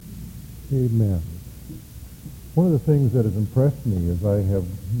Amen. One of the things that has impressed me as I have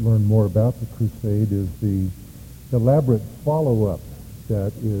learned more about the crusade is the elaborate follow-up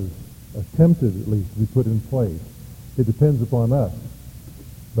that is attempted, at least, to be put in place. It depends upon us.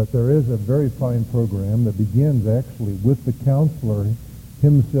 But there is a very fine program that begins actually with the counselor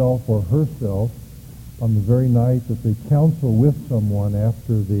himself or herself on the very night that they counsel with someone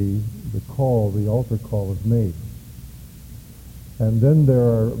after the altar call is made. And then there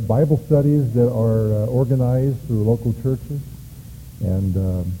are Bible studies that are organized through local churches,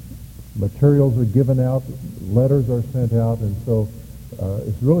 and materials are given out, letters are sent out, and so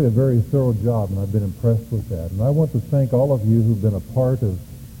it's really a very thorough job, and I've been impressed with that. And I want to thank all of you who've been a part of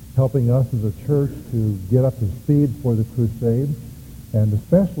helping us as a church to get up to speed for the crusade, and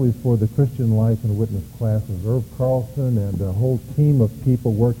especially for the Christian Life and Witness classes. Irv Carlson and a whole team of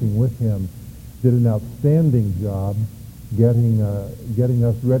people working with him did an outstanding job getting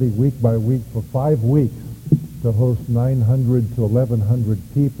us ready week by week for 5 weeks to host 900 to 1,100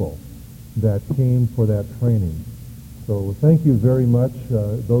 people that came for that training. So thank you very much,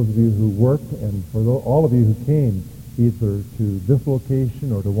 those of you who worked, and for all of you who came either to this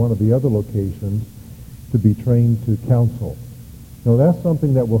location or to one of the other locations to be trained to counsel. Now that's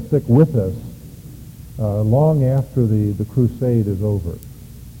something that will stick with us long after the crusade is over.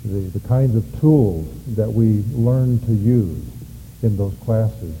 The kinds of tools that we learn to use in those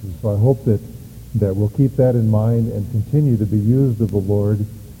classes. And so I hope that we'll keep that in mind and continue to be used of the Lord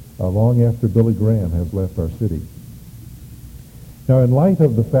long after Billy Graham has left our city. Now, in light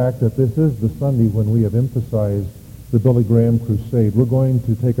of the fact that this is the Sunday when we have emphasized the Billy Graham crusade, we're going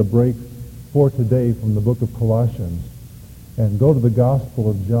to take a break for today from the book of Colossians and go to the Gospel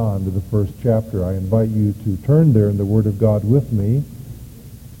of John, to the first chapter. I invite you to turn there in the Word of God with me,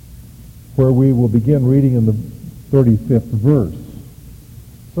 where we will begin reading in the 35th verse.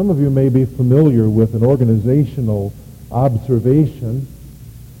 Some of you may be familiar with an organizational observation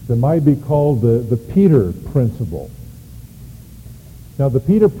that might be called the Peter Principle. Now, the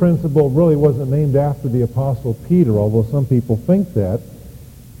Peter Principle really wasn't named after the Apostle Peter, although some people think that.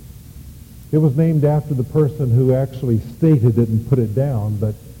 It was named after the person who actually stated it and put it down,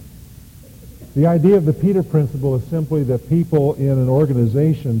 but the idea of the Peter Principle is simply that people in an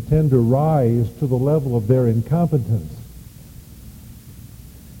organization tend to rise to the level of their incompetence.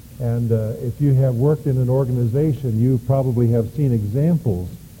 And if you have worked in an organization, you probably have seen examples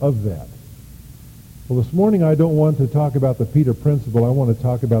of that. Well, this morning I don't want to talk about the Peter Principle. I want to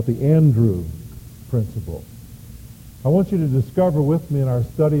talk about the Andrew Principle. I want you to discover with me in our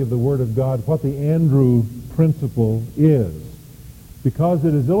study of the Word of God what the Andrew Principle is, because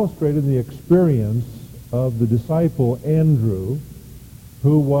it is illustrated in the experience of the disciple Andrew,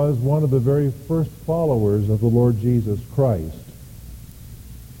 who was one of the very first followers of the Lord Jesus Christ.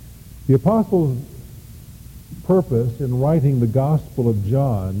 The apostle's purpose in writing the Gospel of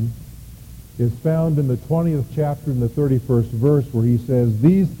John is found in the 20th chapter and the 31st verse, where he says,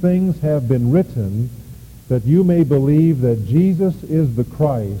 "These things have been written that you may believe that Jesus is the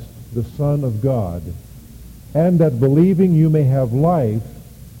Christ, the Son of God, and that believing you may have life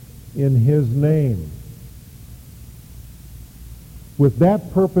in his name." With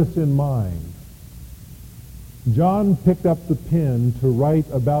that purpose in mind, John picked up the pen to write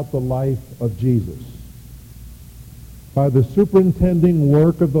about the life of Jesus. By the superintending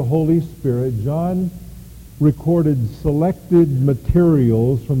work of the Holy Spirit, John recorded selected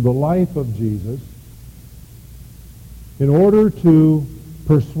materials from the life of Jesus in order to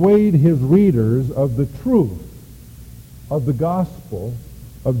persuade his readers of the truth of the gospel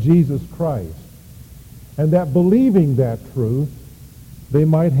of Jesus Christ, and that believing that truth, they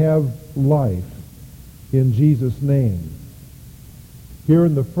might have life in Jesus' name. Here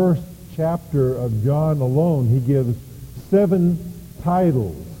in the first chapter of John alone, he gives 7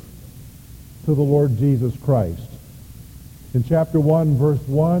 titles to the Lord Jesus Christ. In chapter 1, verse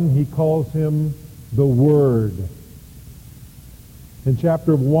 1, he calls him the Word. In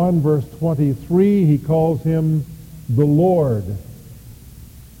chapter 1, verse 23, he calls him the Lord.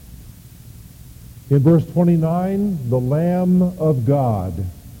 In verse 29, the Lamb of God.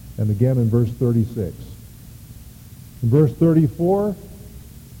 And again in verse 36. In verse 34,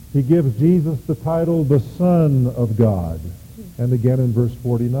 he gives Jesus the title, the Son of God. And again in verse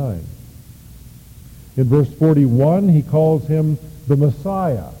 49. In verse 41, he calls him the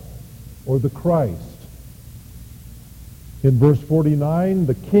Messiah, or the Christ. In verse 49,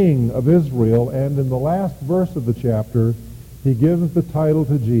 the King of Israel. And in the last verse of the chapter, he gives the title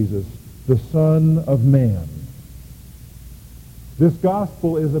to Jesus, the Son of Man. This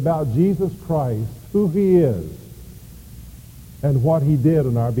gospel is about Jesus Christ, who he is, and what he did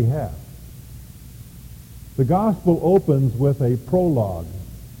on our behalf. The gospel opens with a prologue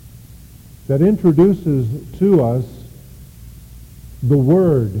that introduces to us the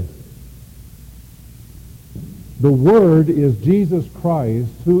Word. The Word is Jesus Christ,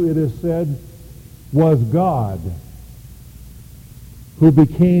 who it is said was God, who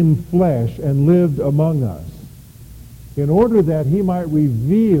became flesh and lived among us, in order that he might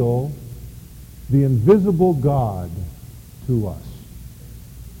reveal the invisible God to us.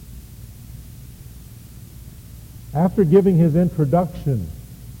 After giving his introduction,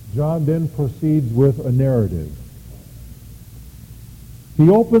 John then proceeds with a narrative. He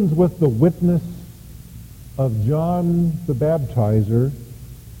opens with the witness of John the Baptizer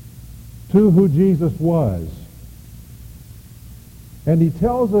to who Jesus was. And he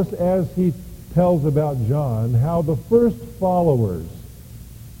tells us, as he tells about John, how the first followers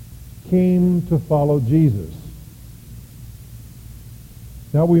came to follow Jesus.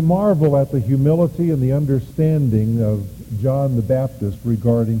 Now we marvel at the humility and the understanding of John the Baptist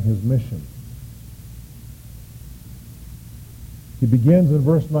regarding his mission. He begins in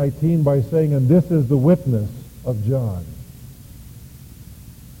verse 19 by saying, "And this is the witness of John."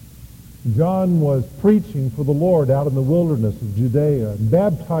 John was preaching for the Lord out in the wilderness of Judea and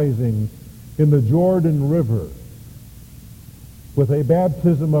baptizing in the Jordan River with a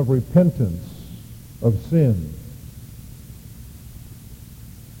baptism of repentance of sin.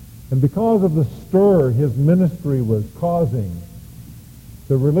 And because of the stir his ministry was causing,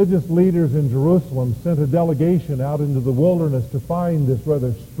 the religious leaders in Jerusalem sent a delegation out into the wilderness to find this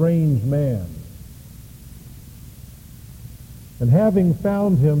rather strange man. And having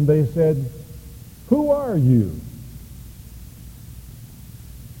found him, they said, "Who are you?"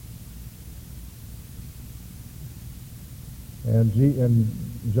 And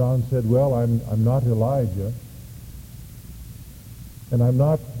John said, "Well, I'm not Elijah, and I'm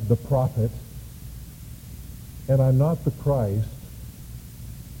not the prophet, and I'm not the Christ."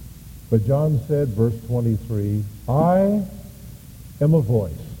 But John said, verse 23, "I am a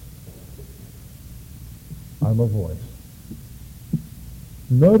voice." I'm a voice.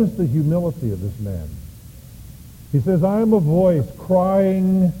 Notice the humility of this man. He says, "I am a voice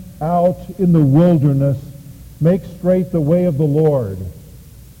crying out in the wilderness, make straight the way of the Lord,"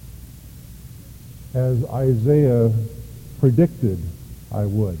 as Isaiah predicted I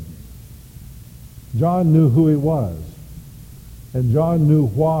would. John knew who he was, and John knew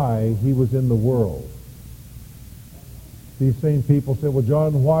why he was in the world. These same people say, "Well,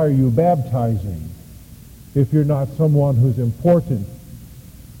 John, why are you baptizing if you're not someone who's important?"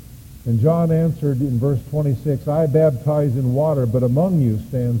 And John answered in verse 26, "I baptize in water, but among you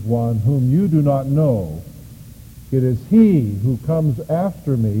stands one whom you do not know. It is he who comes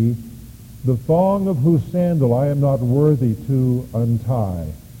after me, the thong of whose sandal I am not worthy to untie."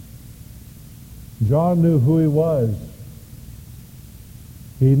 John knew who he was.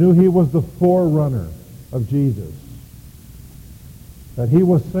 He knew he was the forerunner of Jesus, that he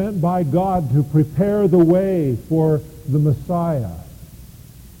was sent by God to prepare the way for the Messiah,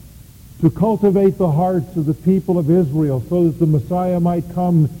 to cultivate the hearts of the people of Israel so that the Messiah might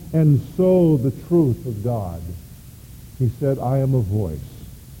come and sow the truth of God. He said, "I am a voice."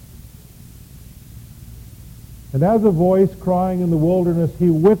 And as a voice crying in the wilderness, he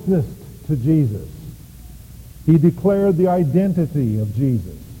witnessed to Jesus. He declared the identity of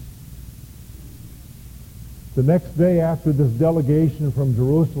Jesus. The next day after this delegation from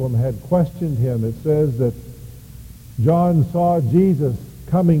Jerusalem had questioned him, it says that John saw Jesus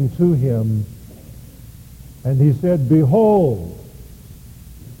coming to him, and he said, "Behold,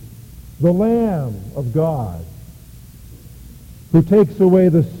 the Lamb of God, who takes away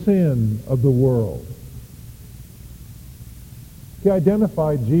the sin of the world." He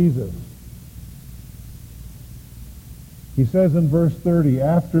identified Jesus. He says in verse 30,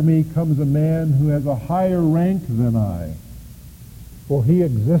 "After me comes a man who has a higher rank than I, for he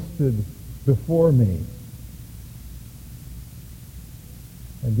existed before me."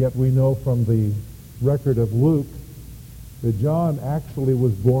 And yet we know from the record of Luke that John actually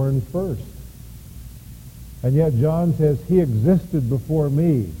was born first. And yet John says, "He existed before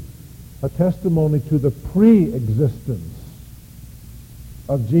me," a testimony to the pre-existence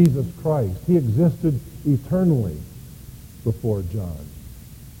of Jesus Christ. He existed eternally before John.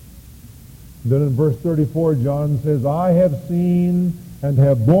 Then in verse 34, John says, "I have seen and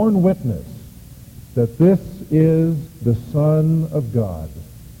have borne witness that this is the Son of God."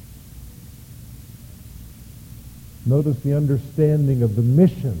 Notice the understanding of the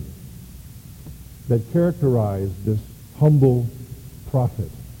mission that characterized this humble prophet.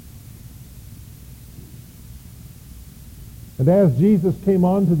 And as Jesus came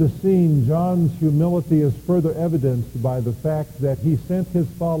onto the scene, John's humility is further evidenced by the fact that he sent his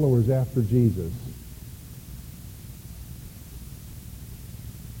followers after Jesus.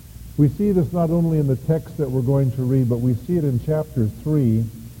 We see this not only in the text that we're going to read, but we see it in chapter 3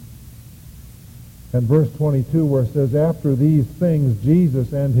 and verse 22, where it says, "After these things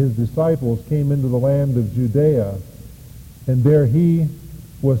Jesus and his disciples came into the land of Judea, and there he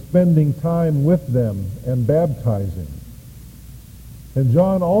was spending time with them and baptizing. And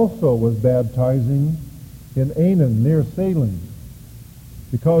John also was baptizing in Aenon near Salim,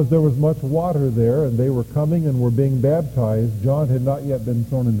 because there was much water there, and they were coming and were being baptized. John had not yet been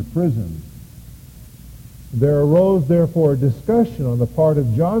thrown into prison. There arose therefore a discussion on the part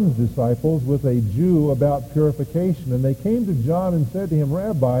of John's disciples with a Jew about purification. And they came to John and said to him,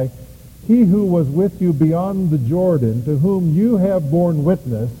 'Rabbi, he who was with you beyond the Jordan, to whom you have borne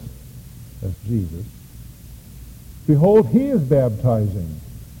witness,'" that's Jesus, "'behold, he is baptizing,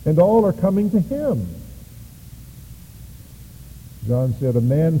 and all are coming to him.' John said, 'A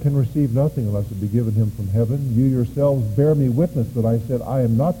man can receive nothing unless it be given him from heaven. You yourselves bear me witness that I said, I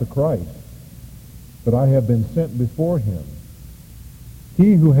am not the Christ, but I have been sent before him.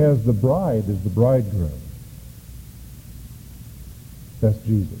 He who has the bride is the bridegroom.'" That's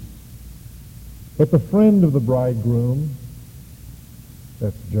Jesus. "But the friend of the bridegroom,"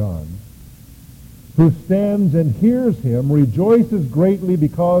 that's John, "who stands and hears him, rejoices greatly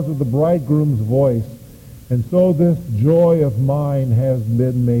because of the bridegroom's voice. And so this joy of mine has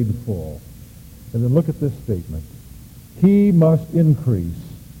been made full." And then look at this statement. "He must increase,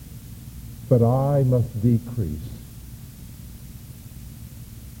 but I must decrease."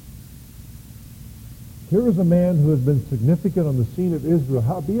 Here is a man who has been significant on the scene of Israel,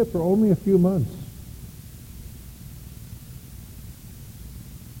 howbeit for only a few months.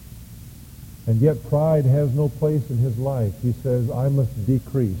 And yet pride has no place in his life. He says, "I must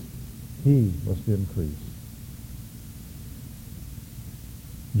decrease. He must increase."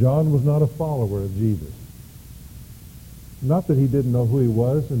 John was not a follower of Jesus. Not that he didn't know who he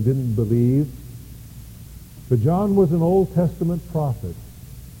was and didn't believe, but John was an Old Testament prophet,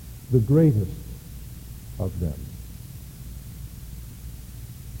 the greatest of them.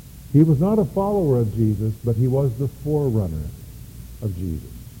 He was not a follower of Jesus, but he was the forerunner of Jesus.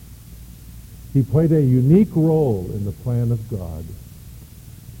 He played a unique role in the plan of God.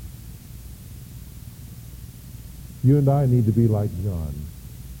 You and I need to be like John.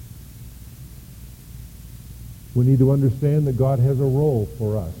 We need to understand that God has a role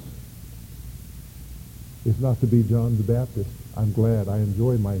for us. It's not to be John the Baptist. I'm glad. I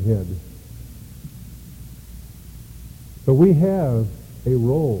enjoy my head. But we have a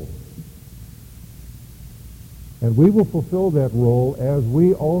role. And we will fulfill that role as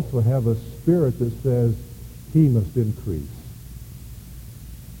we also have a spirit that says, "He must increase.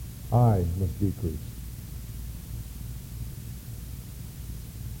 I must decrease."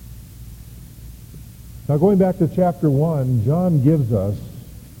 Now going back to chapter 1, John gives us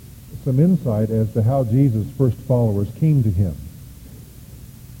some insight as to how Jesus' first followers came to him.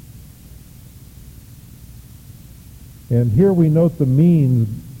 And here we note the means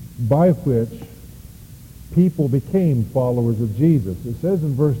by which people became followers of Jesus. It says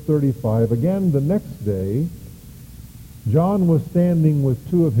in verse 35, "Again the next day, John was standing with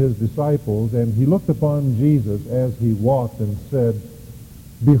two of his disciples, and he looked upon Jesus as he walked and said,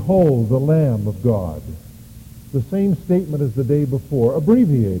 'Behold, the Lamb of God.'" The same statement as the day before,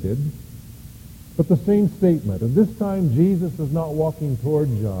 abbreviated, but the same statement. And this time Jesus is not walking toward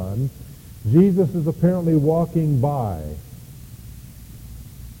John. Jesus is apparently walking by.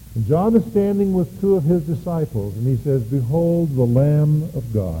 And John is standing with two of his disciples, and he says, "Behold, the Lamb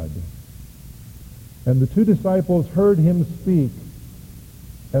of God." And the two disciples heard him speak,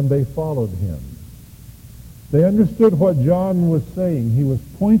 and they followed him. They understood what John was saying. He was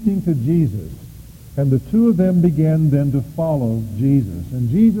pointing to Jesus. And the two of them began then to follow Jesus. And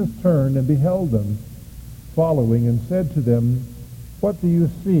Jesus turned and beheld them following and said to them, "What do you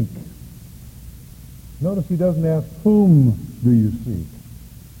seek?" Notice he doesn't ask, "Whom do you seek?"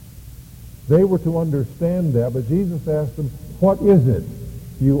 They were to understand that, but Jesus asked them, "What is it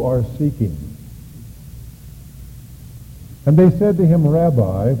you are seeking?" And they said to him,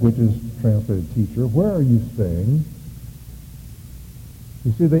 "Rabbi," which is translated teacher, "where are you staying?"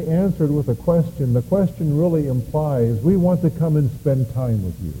 You see, they answered with a question. The question really implies, we want to come and spend time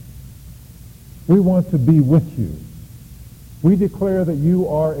with you. We want to be with you. We declare that you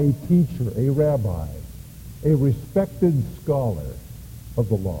are a teacher, a rabbi, a respected scholar of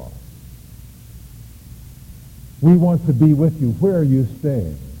the law. We want to be with you. Where are you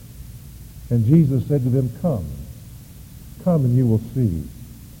staying? And Jesus said to them, "Come. Come and you will see.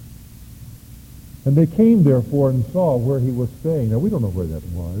 And they came, therefore, and saw where he was staying. Now, we don't know where that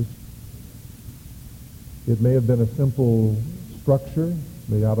was. It may have been a simple structure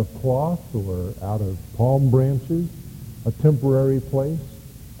made out of cloth or out of palm branches, a temporary place,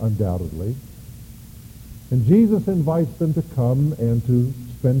 undoubtedly. And Jesus invites them to come and to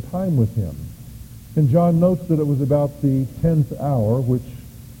spend time with him. And John notes that it was about the 10th hour, which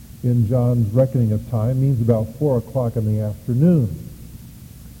in John's reckoning of time means about 4 o'clock in the afternoon.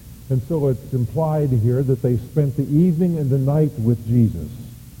 And so it's implied here that they spent the evening and the night with Jesus.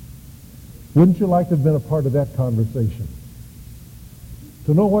 Wouldn't you like to have been a part of that conversation?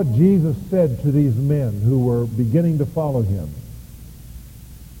 To know what Jesus said to these men who were beginning to follow him.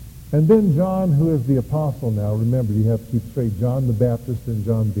 And then John, who is the apostle now, remember you have to keep straight, John the Baptist and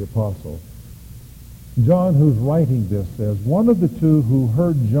John the apostle. John, who's writing this, says, one of the two who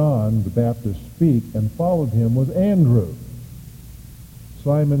heard John the Baptist speak and followed him was Andrew,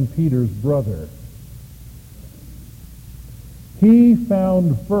 Simon Peter's brother. He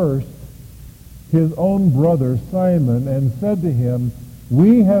found first his own brother Simon and said to him,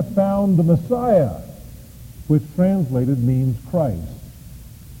 we have found the Messiah, which translated means Christ.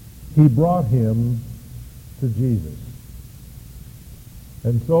 He brought him to Jesus.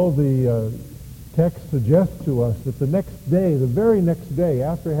 And so the text suggests to us that the next day, the very next day,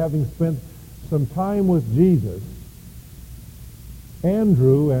 after having spent some time with Jesus,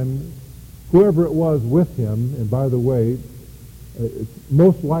 Andrew and whoever it was with him, and by the way, it's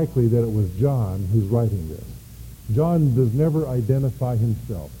most likely that it was John who's writing this. John does never identify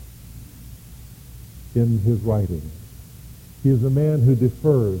himself in his writing. He is a man who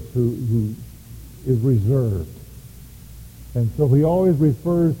defers, who is reserved. And so he always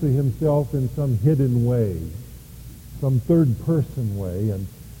refers to himself in some hidden way, some third-person way. And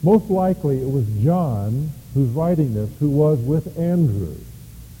most likely it was John who's writing this, who was with Andrew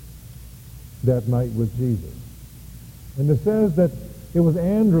that night with Jesus. And it says that it was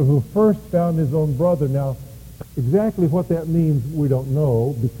Andrew who first found his own brother. Now, exactly what that means we don't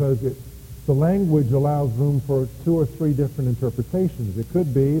know, because the language allows room for 2 or 3 different interpretations. It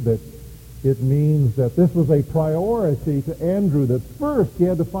could be that it means that this was a priority to Andrew, that first he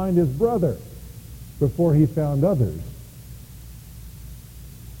had to find his brother before he found others.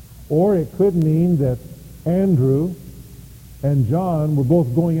 Or it could mean that Andrew and John were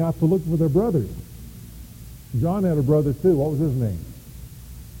both going out to look for their brothers. John had a brother too. What was his name?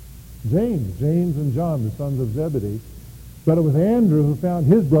 James. James and John, the sons of Zebedee. But it was Andrew who found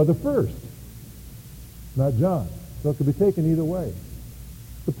his brother first, not John. So it could be taken either way.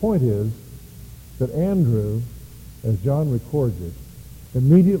 The point is that Andrew, as John records it,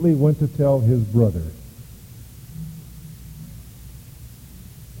 immediately went to tell his brother.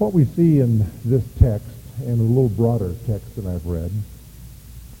 What we see in this text, and a little broader text than I've read,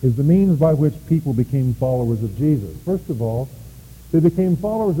 is the means by which people became followers of Jesus. First of all, they became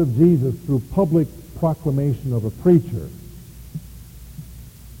followers of Jesus through public proclamation of a preacher.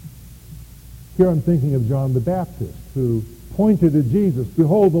 Here I'm thinking of John the Baptist, who pointed to Jesus,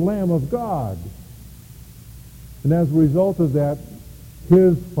 behold the Lamb of God. And as a result of that,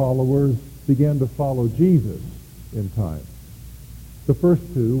 his followers began to follow Jesus in time. The first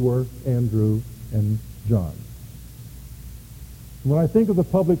two were Andrew and John. When I think of the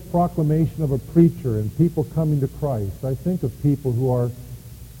public proclamation of a preacher and people coming to Christ, I think of people who are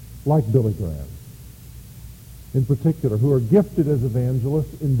like Billy Graham, in particular, who are gifted as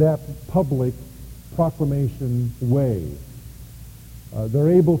evangelists in that public proclamation way.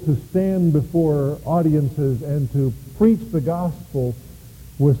 They're able to stand before audiences and to preach the gospel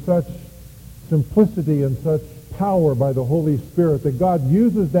with such simplicity and such power by the Holy Spirit that God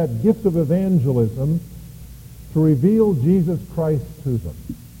uses that gift of evangelism to reveal Jesus Christ to them.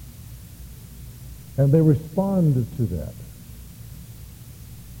 And they respond to that.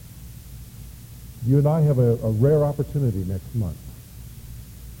 You and I have a rare opportunity next month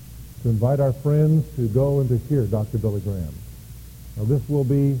to invite our friends to go and to hear Dr. Billy Graham. Now, this will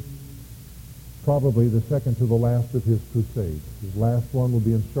be probably the second to the last of his crusades. His last one will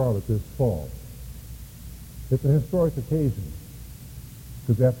be in Charlotte this fall. It's a historic occasion,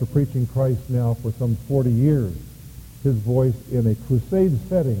 because after preaching Christ now for some 40 years, his voice in a crusade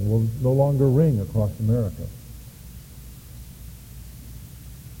setting will no longer ring across America.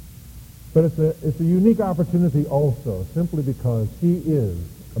 But it's a unique opportunity also, simply because he is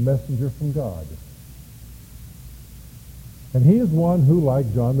a messenger from God. And he is one who,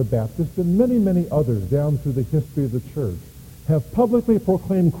 like John the Baptist and many, many others down through the history of the church, have publicly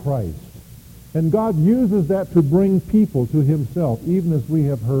proclaimed Christ. And God uses that to bring people to himself, even as we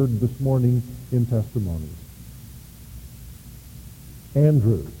have heard this morning in testimonies.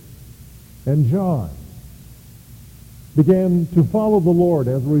 Andrew, and John began to follow the Lord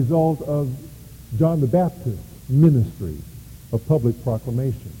as a result of John the Baptist's ministry of public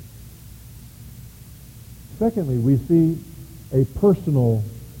proclamation. Secondly, we see a personal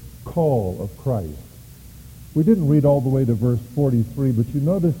call of Christ. We didn't read all the way to verse 43, but you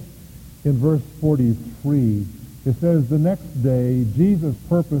notice in verse 43, it says, "The next day Jesus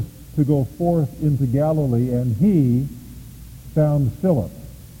purposed to go forth into Galilee, and he found Philip.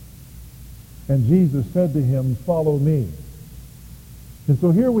 And Jesus said to him, 'Follow me.'" And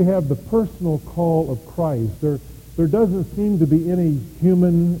so here we have the personal call of Christ. There doesn't seem to be any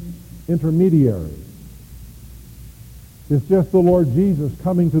human intermediary. It's just the Lord Jesus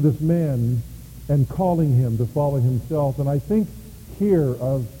coming to this man and calling him to follow himself. And I think here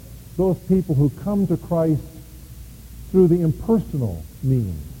of those people who come to Christ through the impersonal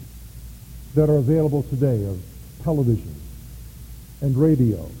means that are available today of television and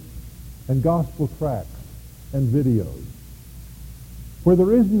radio and gospel tracts and videos, where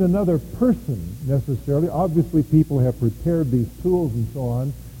there isn't another person necessarily. Obviously, people have prepared these tools and so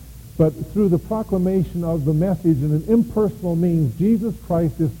on, but through the proclamation of the message in an impersonal means, Jesus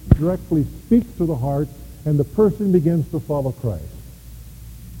Christ just directly speaks to the heart, and the person begins to follow Christ.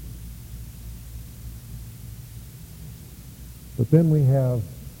 But then we have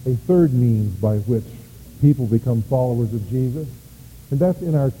a third means by which people become followers of Jesus, and that's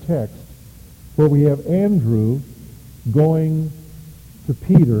in our text, where we have Andrew going to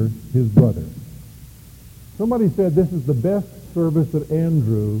Peter, his brother. Somebody said this is the best service that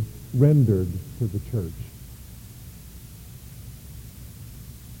Andrew rendered to the church.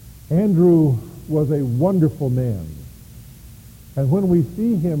 Andrew was a wonderful man. And when we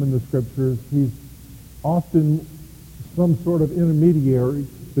see him in the Scriptures, he's often some sort of intermediary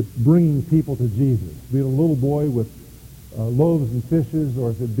that's bringing people to Jesus. Be it a little boy with loaves and fishes,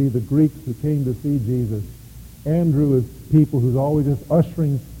 or if it be the Greeks who came to see Jesus. Andrew is people who's always just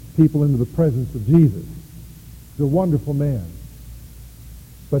ushering people into the presence of Jesus. He's a wonderful man.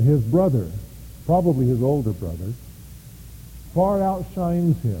 But his brother, probably his older brother, far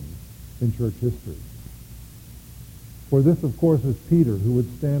outshines him in church history. For this, of course, is Peter, who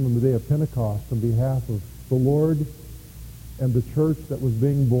would stand on the day of Pentecost on behalf of the Lord and the church that was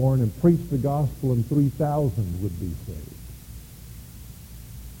being born and preach the gospel, and 3,000 would be saved.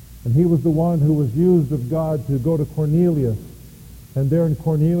 And he was the one who was used of God to go to Cornelius, and there in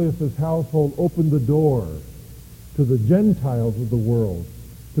Cornelius' household opened the door to the Gentiles of the world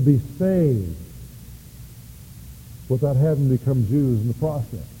to be saved without having to become Jews in the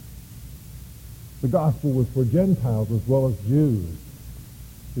process. The gospel was for Gentiles as well as Jews.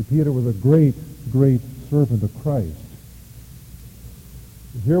 So Peter was a great, great servant of Christ.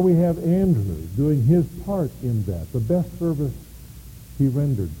 Here we have Andrew doing his part in that. The best service he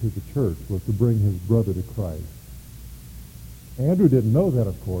rendered to the church was to bring his brother to Christ. Andrew didn't know that,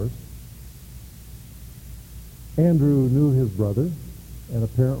 of course. Andrew knew his brother, and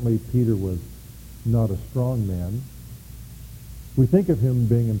apparently Peter was not a strong man. We think of him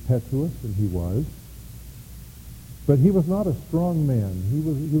being impetuous, and he was. But he was not a strong man.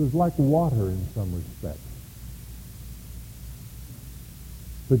 He was like water in some respects.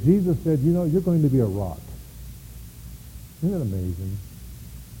 But Jesus said, you know, you're going to be a rock. Isn't that amazing?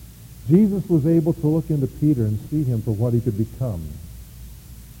 Jesus was able to look into Peter and see him for what he could become,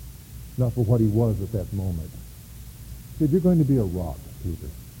 not for what he was at that moment. He said, you're going to be a rock, Peter.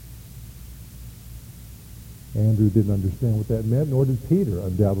 Andrew didn't understand what that meant, nor did Peter,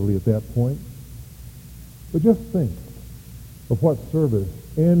 undoubtedly, at that point. But just think of what service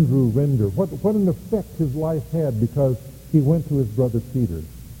Andrew rendered, what an effect his life had because he went to his brother Peter.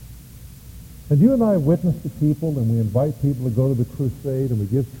 And you and I witness to people, and we invite people to go to the crusade, and we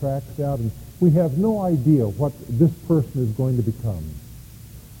give tracts out, and we have no idea what this person is going to become,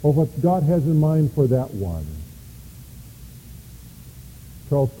 or what God has in mind for that one.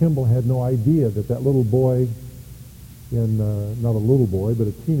 Charles Kimball had no idea that that little boy, not a little boy, but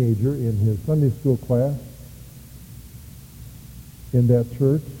a teenager in his Sunday school class in that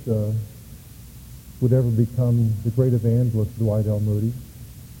church would ever become the great evangelist Dwight L. Moody.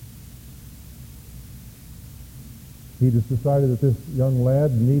 He just decided that this young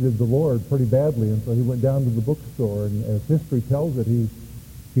lad needed the Lord pretty badly, and so he went down to the bookstore, and as history tells it, he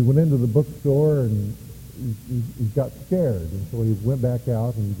went into the bookstore and he got scared, and so he went back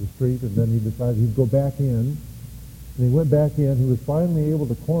out in the street, and then he decided he'd go back in, and he went back in. He was finally able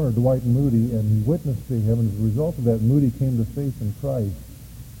to corner Dwight Moody, and he witnessed to him, and as a result of that, Moody came to faith in Christ.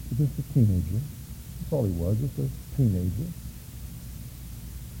 Just a teenager. That's all he was, just a teenager.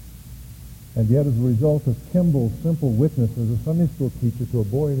 And yet, as a result of Kimball's simple witness as a Sunday school teacher to a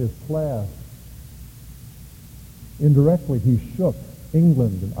boy in his class, indirectly he shook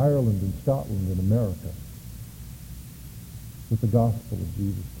England and Ireland and Scotland and America with the gospel of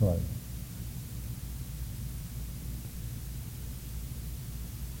Jesus Christ.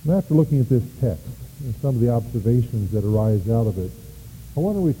 And after looking at this text and some of the observations that arise out of it, I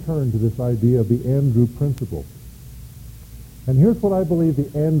want to return to this idea of the Andrew principle. And here's what I believe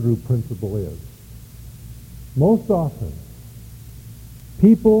the Andrew principle is. Most often,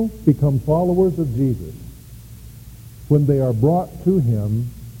 people become followers of Jesus when they are brought to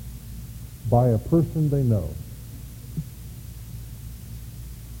him by a person they know.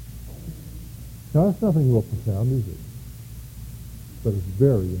 Now, that's nothing real profound, is it? But it's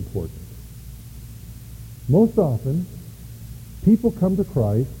very important. Most often, people come to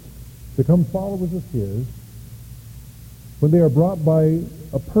Christ, become followers of his, when they are brought by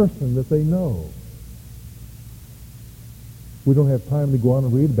a person that they know. We don't have time to go on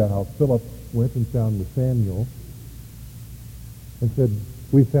and read about how Philip went and found Nathanael and said,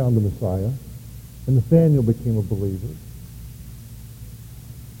 "We found the Messiah." And Nathanael became a believer.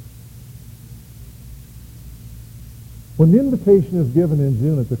 When the invitation is given in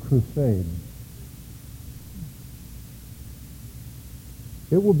June at the crusade,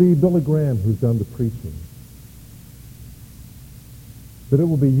 it will be Billy Graham who's done the preaching. But it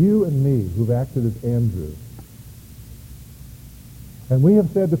will be you and me who've acted as Andrew. And we have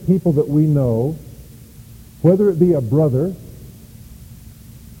said to people that we know, whether it be a brother,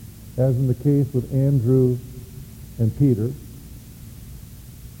 as in the case with Andrew and Peter,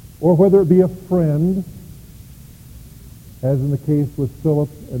 or whether it be a friend, as in the case with Philip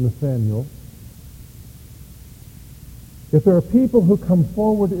and Nathanael, if there are people who come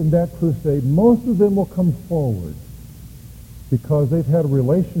forward in that crusade, most of them will come forward because they've had a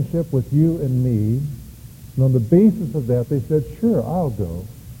relationship with you and me, and on the basis of that, they said, "Sure, I'll go.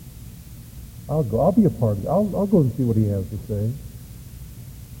 I'll be a part of it. I'll go and see what he has to say."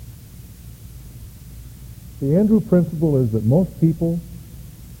 The Andrew principle is that most people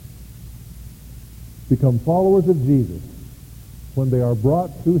become followers of Jesus when they are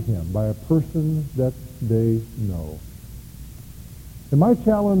brought to him by a person that they know. And my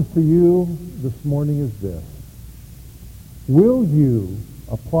challenge to you this morning is this. Will you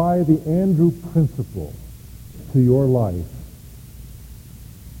apply the Andrew principle to your life,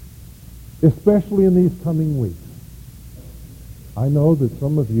 especially in these coming weeks? I know that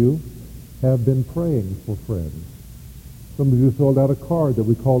some of you have been praying for friends. Some of you filled out a card that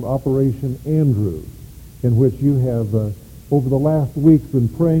we called Operation Andrew, in which you have, over the last weeks, been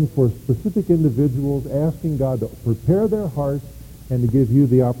praying for specific individuals, asking God to prepare their hearts and to give you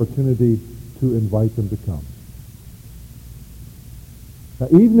the opportunity to invite them to come. Now,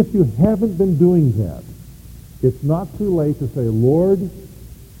 even if you haven't been doing that, it's not too late to say, "Lord,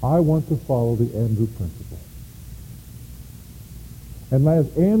 I want to follow the Andrew principle." And as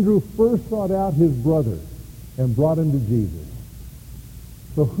Andrew first sought out his brother and brought him to Jesus,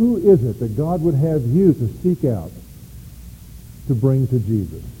 so who is it that God would have you to seek out to bring to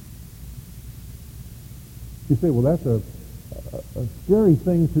Jesus? You say, "Well, that's a scary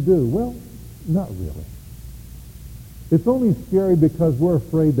thing to do." Well, not really. It's only scary because we're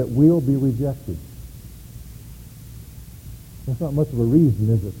afraid that we'll be rejected. That's not much of a reason,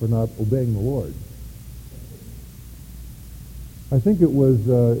 is it, for not obeying the Lord? I think it was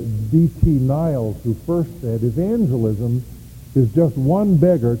D.T. Niles who first said, evangelism is just one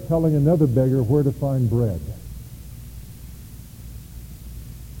beggar telling another beggar where to find bread.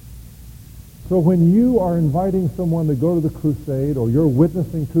 So when you are inviting someone to go to the crusade or you're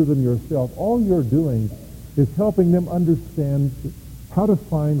witnessing to them yourself, all you're doing is helping them understand how to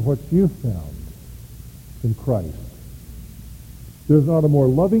find what you found in Christ. There's not a more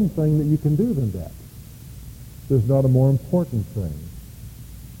loving thing that you can do than that. There's not a more important thing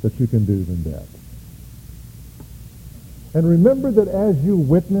that you can do than that. And remember that as you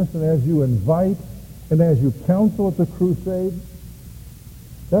witness and as you invite and as you counsel at the crusade,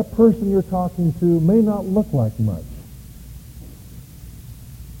 that person you're talking to may not look like much.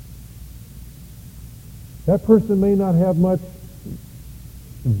 That person may not have much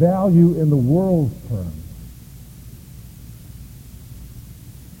value in the world's terms.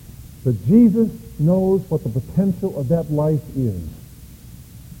 But Jesus knows what the potential of that life is.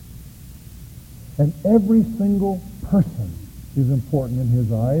 And every single person is important in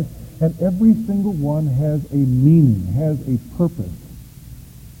his eyes, and every single one has a meaning, has a purpose.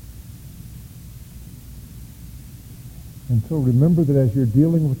 And so remember that as you're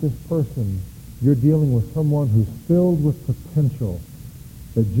dealing with this person, you're dealing with someone who's filled with potential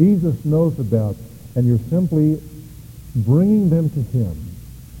that Jesus knows about, and you're simply bringing them to him,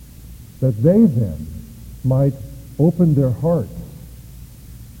 that they then might open their hearts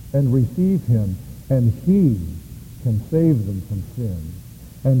and receive him, and he can save them from sin.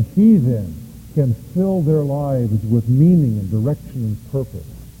 And he then can fill their lives with meaning and direction and purpose.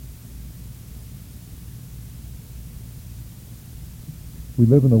 We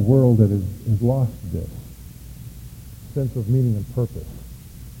live in a world that has lost this sense of meaning and purpose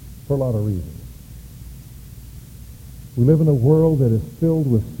for a lot of reasons. We live in a world that is filled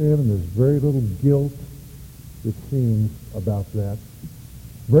with sin, and there's very little guilt, it seems, about that.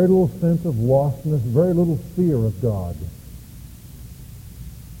 Very little sense of lostness, very little fear of God.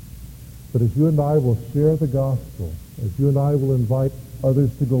 But as you and I will share the gospel, as you and I will invite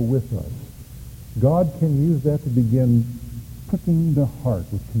others to go with us, God can use that to begin pricking the heart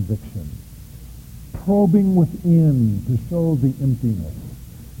with conviction, probing within to show the emptiness,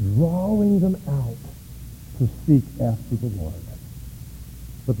 drawing them out to seek after the Lord.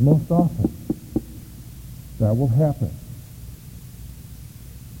 But most often, that will happen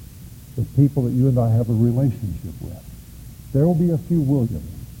with people that you and I have a relationship with. There will be a few Williams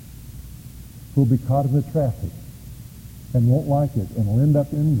who will be caught in the traffic and won't like it and will end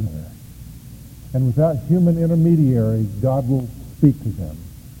up in there. And without human intermediary, God will speak to them.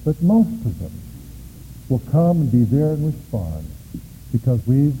 But most of them will come and be there and respond because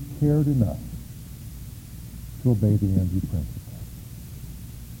we've cared enough to obey the Andrew principle.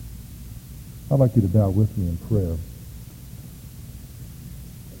 I'd like you to bow with me in prayer.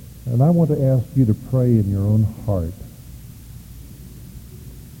 And I want to ask you to pray in your own heart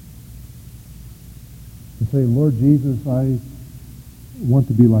and say, Lord Jesus, I want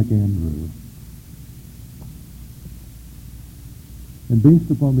to be like Andrew. And based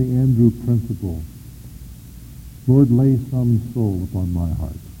upon the Andrew principle, Lord, lay some soul upon my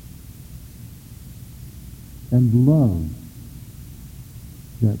heart. And love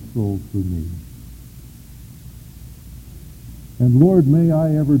that soul through me. And Lord, may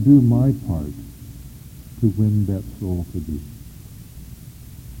I ever do my part to win that soul for thee.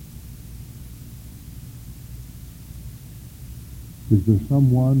 Is there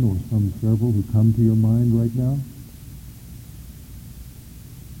someone or some several who come to your mind right now?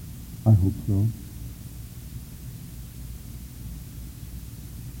 I hope so.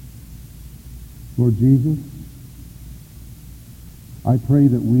 Lord Jesus, I pray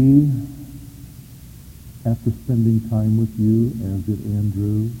that we, after spending time with you, as did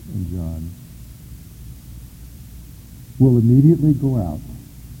Andrew and John, will immediately go out,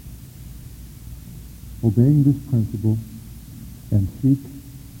 obeying this principle, and seek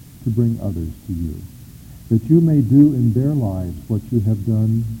to bring others to you, that you may do in their lives what you have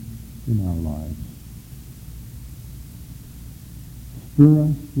done in our lives. Stir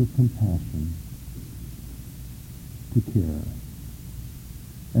us with compassion to care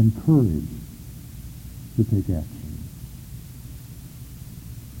and courage to take action.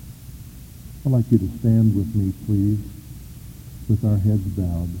 I'd like you to stand with me, please, with our heads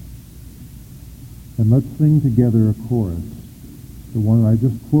bowed. And let's sing together a chorus. The one I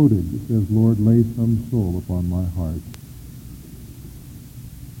just quoted that says, Lord, lay some soul upon my heart.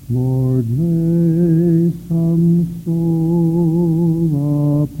 Lord, lay some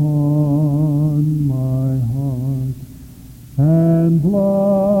soul upon my heart, and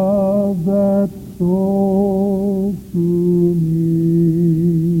love that soul through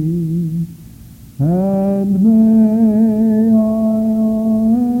me, and may I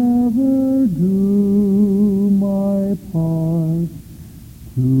ever do my part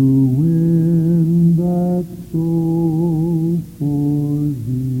to win that soul for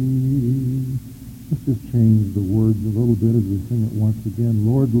thee. Let's just change the words a little bit as we sing it once again.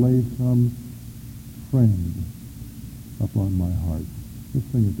 Lord, lay some friend upon my heart. Let's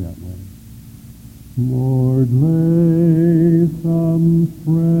sing it that way. Lord, lay some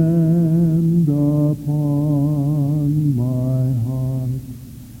friend upon my heart,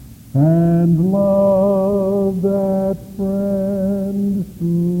 and love that friend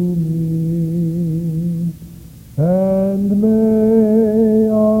through me, and may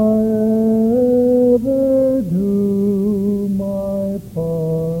I ever do my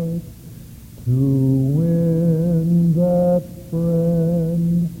part to win that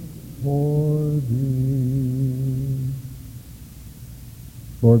friend for thee.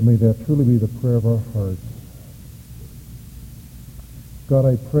 Lord, may that truly be the prayer of our hearts. God,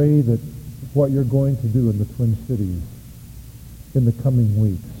 I pray that what you're going to do in the Twin Cities in the coming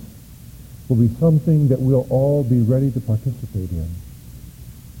weeks will be something that we'll all be ready to participate in.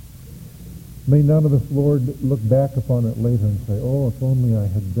 May none of us, Lord, look back upon it later and say, oh, if only I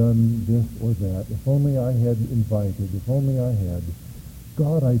had done this or that, if only I had invited, if only I had.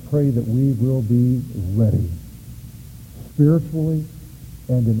 God, I pray that we will be ready, spiritually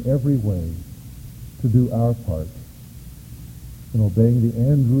and in every way, to do our part in obeying the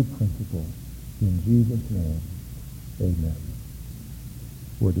Andrew principle. In Jesus' name, amen.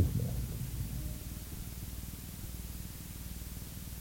 We're dismissed.